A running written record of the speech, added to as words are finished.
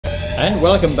And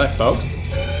welcome back, folks.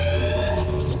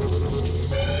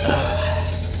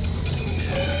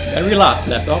 When we last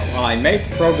left off, I made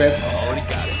progress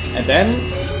and then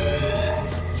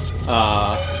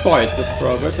spoiled this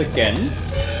progress again.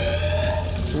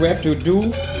 So we have to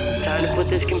do time to put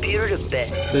this computer to bed.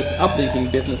 This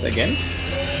uplinking business again.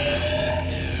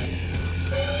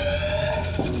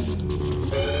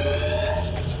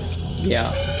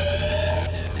 Yeah.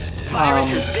 Virus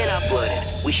has been uploaded.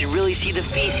 We should really see the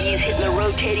feces hitting the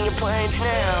rotating appliance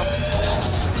now.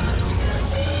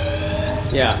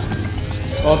 Yeah.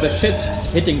 Or the shit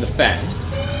hitting the fan,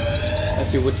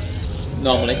 as you would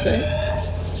normally say.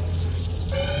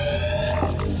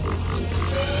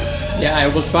 Yeah, I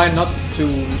will try not to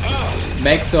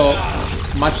make so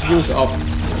much use of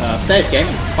save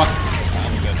games. Fuck.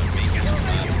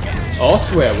 Or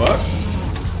swear words.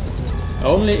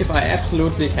 Only if I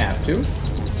absolutely have to.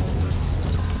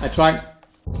 I try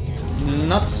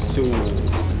not to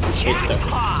hit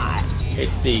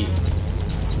the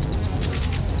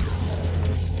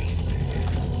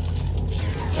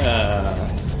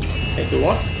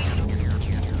what?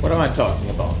 What am I talking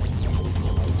about?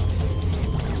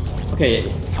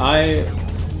 Okay, I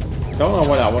don't know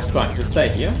what I was trying to say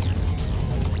here.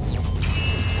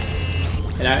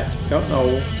 And I don't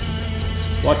know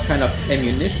what kind of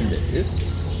ammunition this is.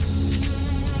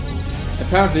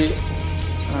 Apparently,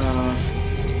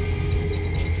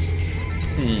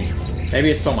 maybe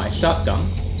it's for my shotgun.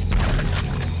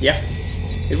 Yeah,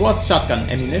 it was shotgun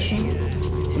ammunition.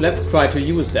 So let's try to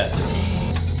use that.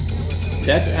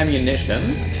 That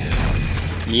ammunition.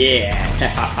 Yeah,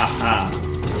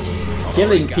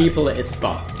 killing people is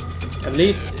fun. At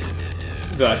least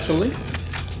virtually.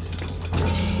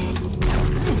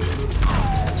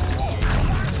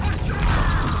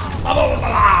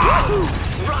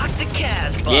 Rock the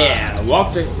Casbah. Yeah,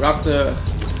 rock the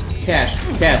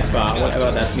Casbah,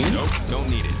 whatever that means. Nope, don't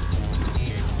need it.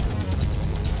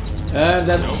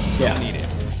 That's yeah. Don't need it.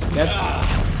 Let's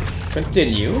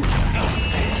continue.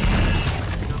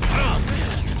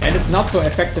 And it's not so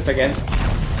effective against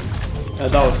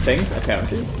those things,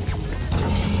 apparently.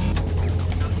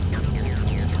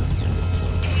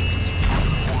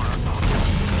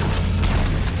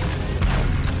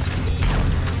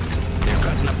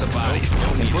 Bodies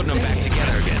and putting them back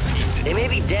together again. They may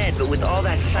be dead, but with all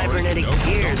that cybernetic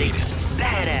gear, they're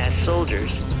badass soldiers.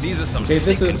 These are some Okay,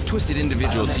 sick and twisted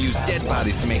individuals to use dead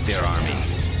bodies to make their army.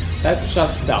 That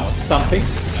shuts down something.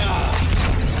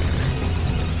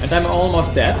 And I'm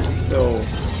almost dead, so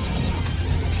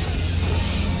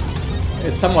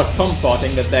it's somewhat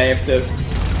comforting that they have the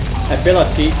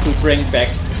ability to bring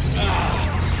back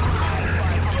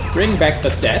the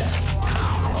dead.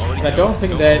 I don't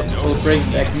think they will bring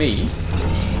back me.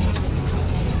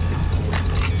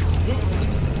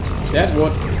 That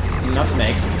would not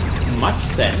make much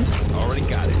sense. Already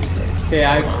got it. Okay,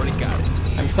 Already got it.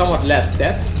 I'm somewhat less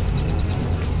dead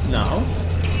now.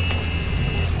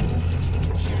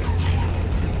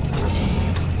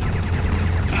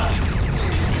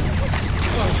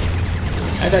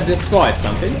 And I destroyed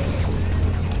something.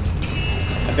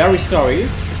 I'm very sorry.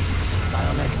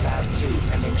 Biomech Fab 2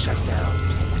 pending shutdown.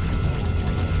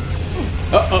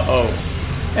 Oh.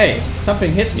 Hey,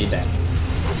 something hit me then.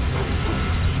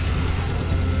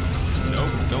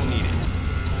 Nope, don't need it.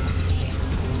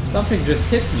 Something just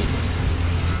hit me.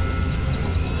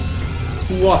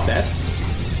 Who was that?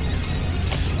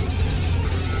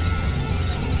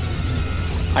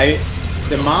 I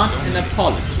demand an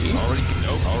apology.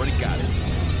 Already got it.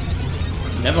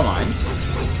 Never mind.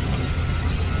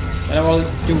 Then I will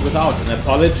do without an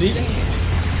apology.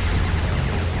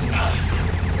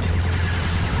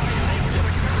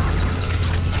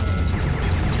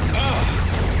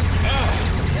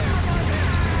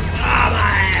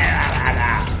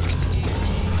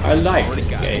 I like this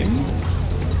game.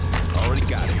 Already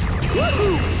got it.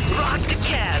 Woohoo! Rock the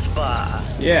Casbah.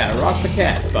 Yeah, rock the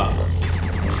Casbah.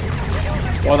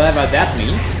 Whatever that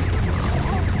means.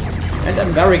 And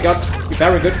I'm very good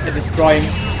at destroying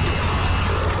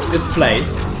this place.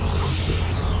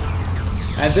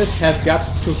 And this has got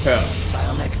to hurt.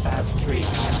 Biomech Fab 3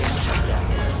 pending shutdown.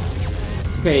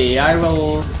 Okay,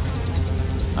 I'll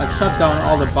shut down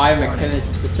all the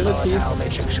biomechanical facilities. Volatile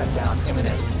matrix shutdown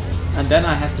imminent. And then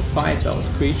I have to fight those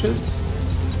creatures.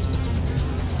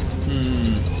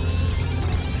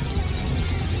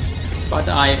 But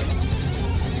I...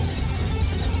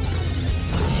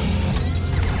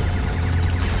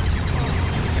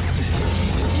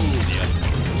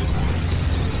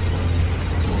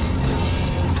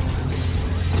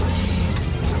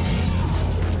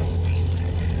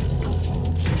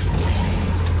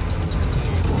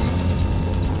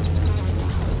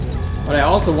 But I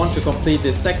also want to complete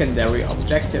this secondary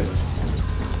objective.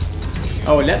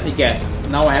 Oh, let me guess.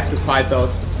 Now I have to fight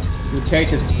those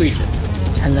mutated creatures.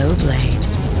 Hello, Blade.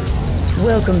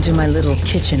 Welcome to my little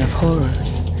kitchen of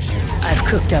horrors. I've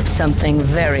cooked up something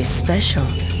very special,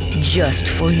 just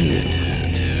for you.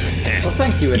 Well,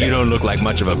 thank you. You don't look like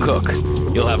much of a cook.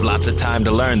 You'll have lots of time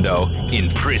to learn, though, in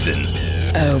prison.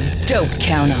 Oh, don't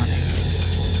count on it.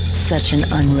 Such an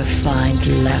unrefined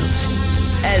lout.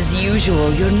 As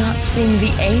usual, you're not seeing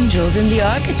the angels in the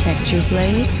architecture,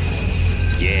 Blade.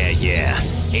 Yeah.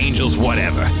 Angels,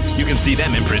 whatever. You can see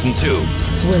them in prison, too.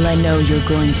 Well, I know you're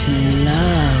going to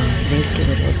love this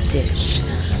little dish.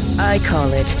 I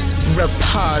call it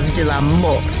repas de la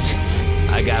mort.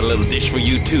 I got a little dish for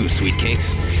you, too, sweet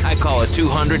cakes. I call it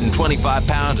 225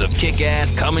 pounds of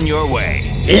kick-ass coming your way.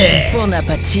 Yeah! Bon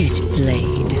appetit,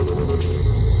 Blade.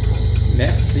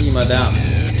 Merci, madame.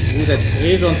 Vous êtes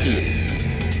très gentille.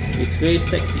 Et très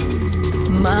sexy.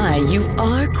 My, you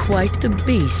are quite the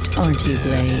beast, aren't you,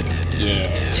 Blade?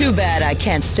 Yeah. Too bad I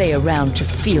can't stay around to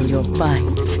feel your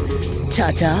bite.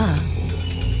 Ta-ta.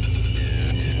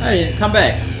 Hey, come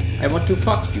back. I want to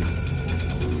fuck you.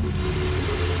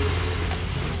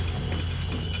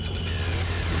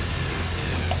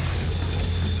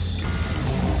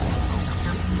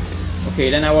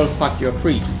 Okay, then I will fuck your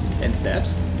creeps instead.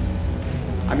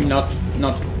 I mean, not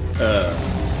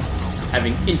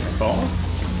having intercourse.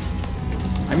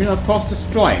 I mean, of course,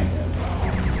 destroying them.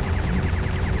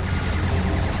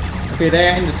 Okay, they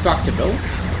are indestructible.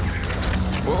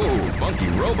 Whoa, funky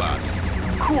robots.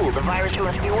 Cool, the virus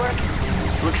must be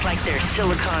working. Looks like their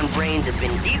silicon brains have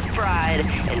been deep fried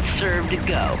and served to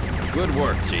go. Good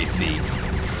work, JC.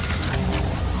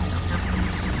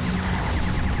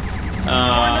 Or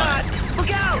not! Look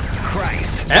out!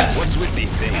 Christ. Eh? What's with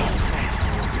these things?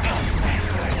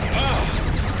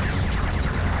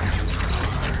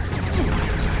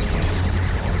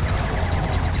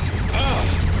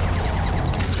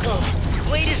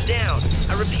 Blade is down.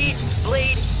 I repeat,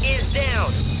 Blade is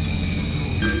down.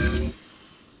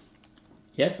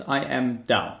 Yes, I am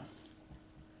down.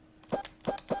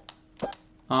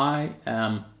 I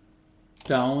am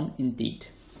down indeed.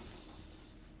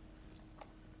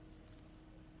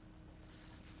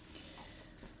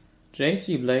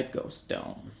 JC Blade goes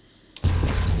down.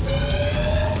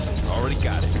 Already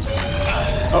got it.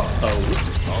 Uh-oh.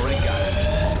 Already got it.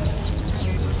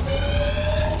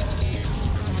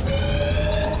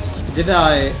 Did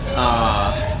I,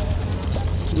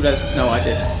 do that? No, I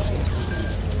didn't.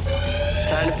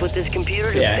 Time to put this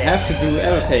computer to Yeah, I bed. have to do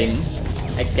everything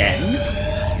again.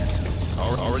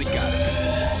 Already got it.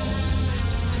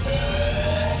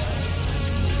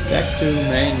 Back to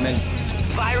main menu.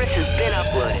 Virus has been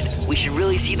uploaded. We should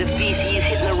really see the feces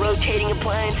hitting the rotating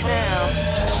appliance now.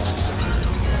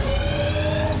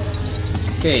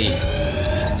 Okay.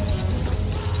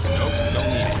 Nope, don't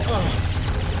need it.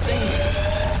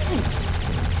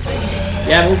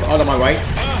 Yeah, move out of my way.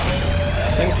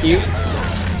 Thank you.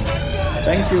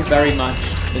 Thank you very much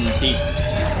indeed.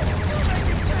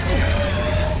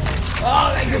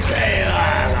 Oh, thank you.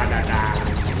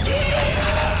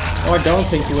 Oh, I don't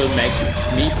think you will make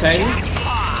me pay.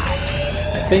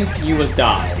 I think you will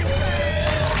die.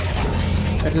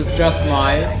 That is just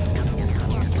my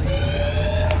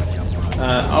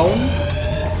own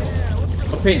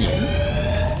opinion.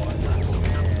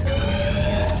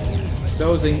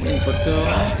 Closing input door.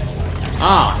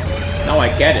 Ah, now I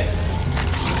get it.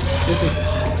 This is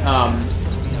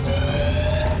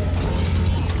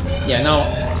yeah, now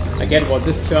I get what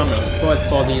this terminal is for. It's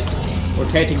for these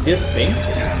rotating disc thing.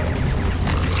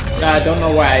 But I don't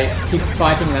know why I keep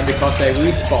fighting them because they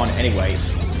respawn anyway.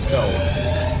 So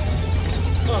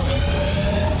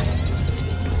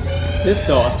this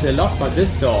door is still locked, but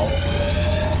this door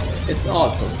it's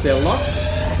also still locked.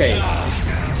 Okay.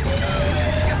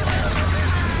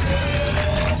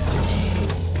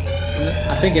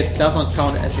 I think it doesn't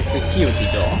count as a security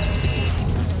door.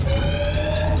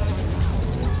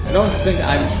 I don't think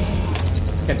I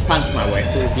can punch my way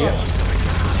through here.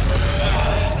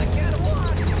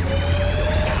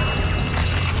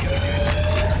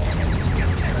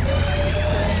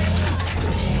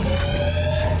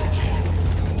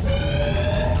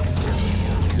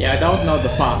 Yeah, I don't know the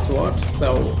password,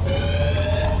 so...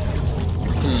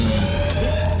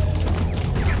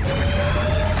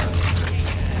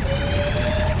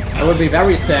 I will be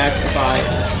very sad if I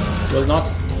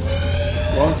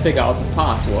won't figure out the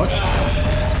password.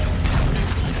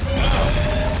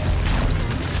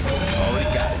 Already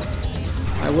got it.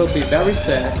 I will be very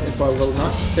sad if I will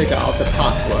not figure out the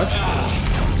password.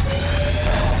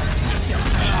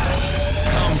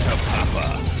 Come to Papa.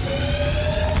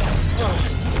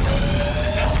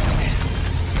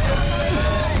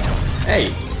 Hey!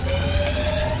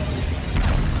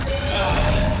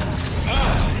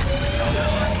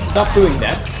 Stop doing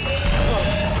that.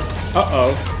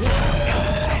 Uh-oh.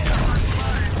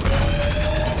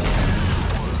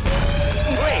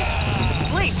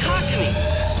 Wait, talk to me.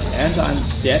 And I'm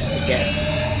dead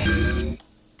again.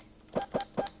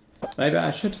 Maybe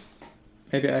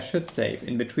I should save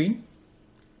in between.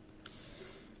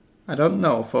 I don't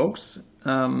know, folks.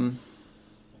 Already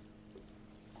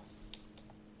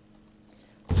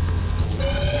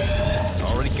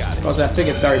got it. Because I think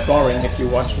it's very boring if you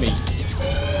watch me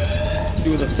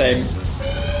do the same.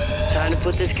 Time to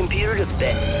put this computer to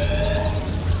bed.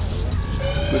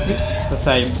 Excuse me. The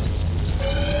same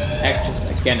actions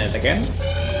again and again.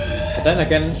 But then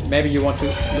again, maybe you want to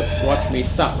watch me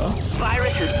suffer.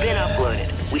 Virus has been uploaded.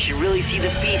 We should really see the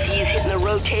feces hitting the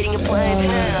rotating appliance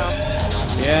now.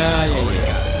 Yeah.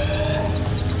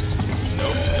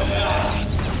 Nope, don't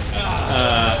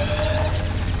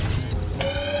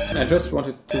I just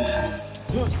wanted to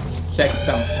check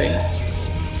something.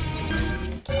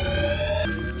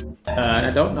 And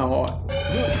I don't know how...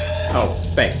 Oh,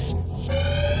 space.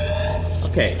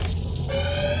 Okay.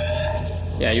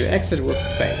 Yeah, you exit with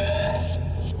space.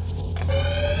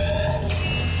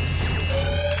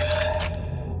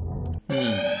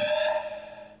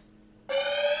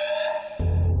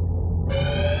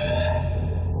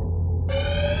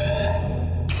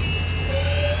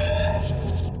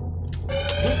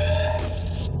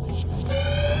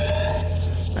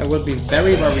 I will be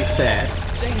very, very sad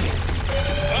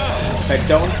if I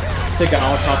don't figure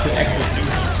out how to access the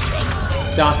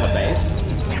database.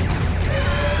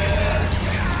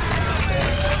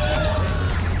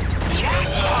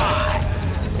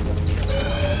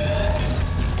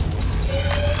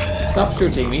 Stop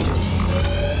shooting me.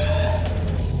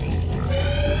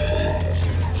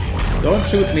 Don't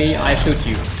shoot me, I shoot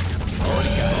you. Already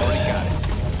got it.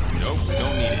 Nope,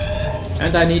 don't need it.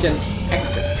 And I need an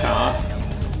access card.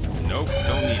 Nope,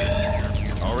 don't need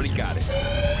it. Already got it.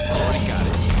 Already got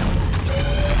it.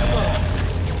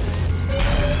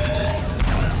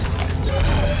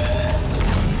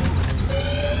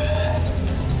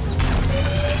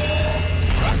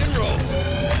 Rock and roll.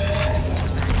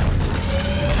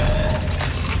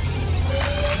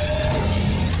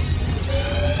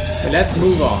 So let's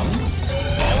move on.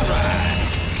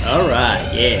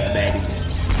 Alright, yeah, baby.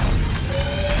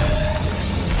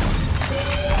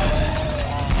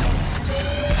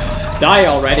 Die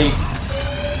already!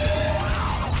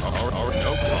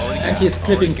 Nope, And he's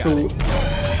clipping through.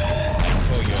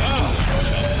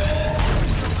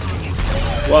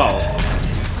 Wow.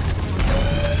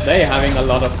 They're having a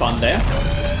lot of fun there.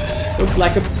 Looks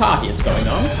like a party is going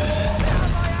on.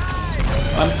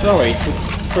 I'm sorry to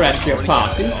crash your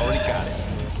party. Already got it.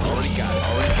 Already got it.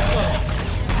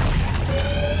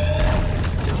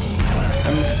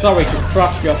 I'm sorry to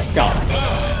crush your skull.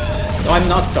 No, I'm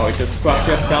not sorry to crush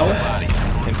your skull. Bodies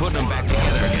and putting them back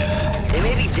together again. They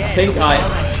may be dead, Think but I- with all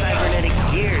that cybernetic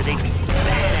gear, they'd be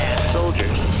badass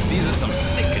soldiers. These are some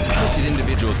sick and twisted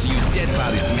individuals to use dead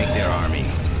bodies to make their army.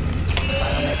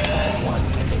 Biomech Fab 1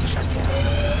 ending shutdown.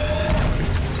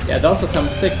 Yeah, those are some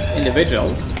sick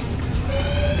individuals.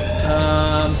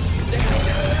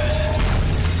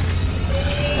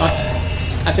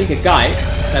 I think a guy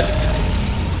that's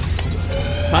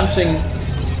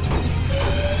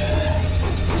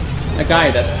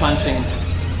punching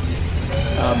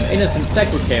innocent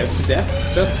secretaries to death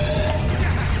just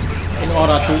in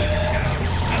order to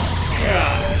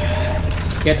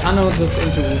get unnoticed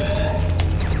into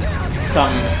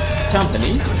some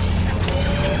company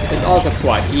is also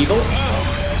quite evil.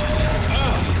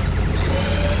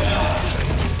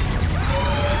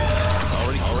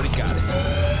 Already got it.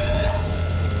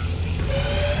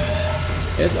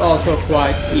 Is also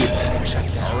quite evil.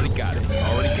 Already got it.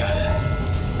 Already got it.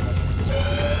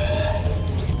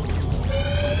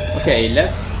 Okay,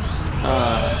 let's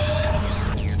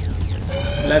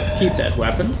keep that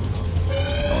weapon.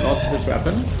 No, not this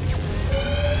weapon.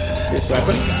 This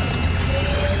weapon.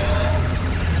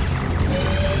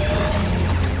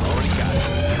 Already got it.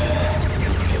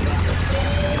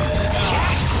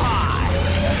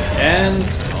 And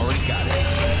Already got it.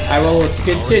 I will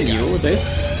continue this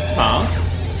part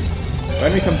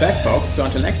when we come back, folks. So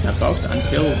until next time, folks.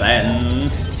 Until then,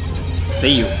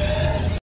 see you.